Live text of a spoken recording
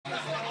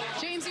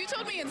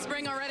told me in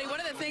spring already, one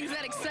of the things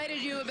that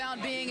excited you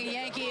about being a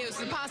Yankee is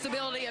the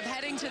possibility of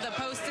heading to the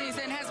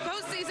postseason. Has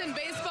postseason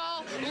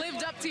baseball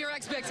lived up to your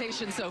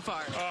expectations so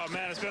far? Oh,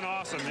 man, it's been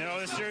awesome. You know,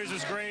 this series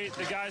was great.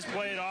 The guys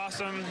played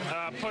awesome,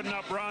 putting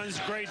up runs,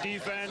 great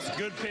defense,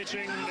 good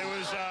pitching. It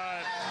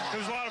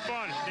was a lot of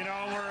fun. You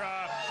know, we're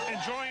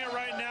enjoying it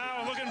right now.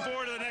 Looking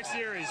forward to the next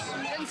series.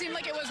 Didn't seem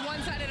like it was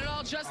one-sided at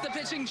all, just the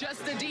pitching,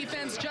 just the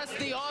defense, just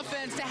the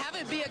offense. To have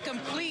it be a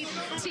complete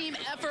team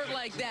effort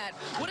like that,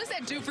 what does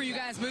that do for you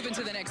guys moving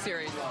to the next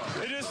series?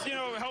 It just, you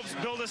know, helps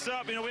build us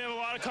up. You know, we have a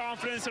lot of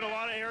confidence in a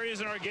lot of areas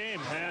in our game.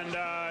 And,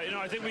 you know,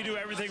 I think we do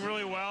everything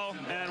really well.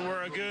 And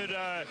we're a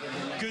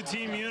good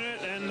team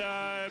unit. And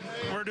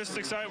we're just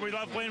excited. We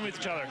love playing with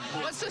each other.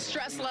 What's the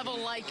stress level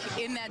like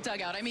in that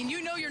dugout? I mean,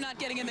 you know you're not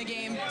getting in the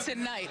game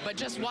tonight, but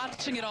just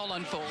watching it all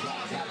unfold.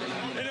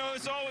 You know,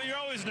 you're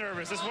always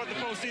nervous. That's what the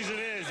postseason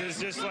is. It's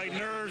just like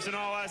nerves and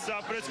all that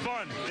stuff, but it's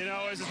fun. You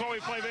know, this is what we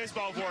play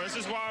baseball for. This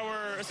is why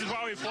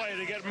we play,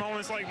 to get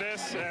moments like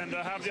this and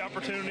have the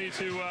opportunity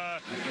to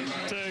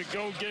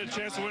go get a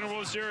chance to win a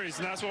World Series,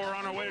 and that's what we're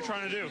on our way to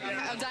trying to do.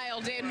 How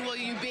dialed in will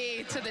you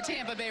be to the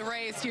Tampa Bay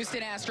Rays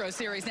Houston Astros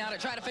series now to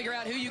try to figure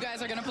out who you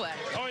guys are going to play?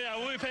 Oh yeah,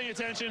 we'll be paying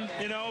attention,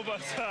 you know,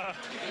 but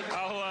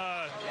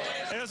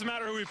it doesn't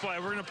matter who we play.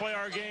 We're going to play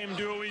our game,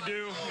 do what we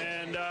do,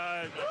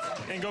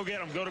 and go get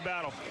them, go to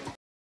battle.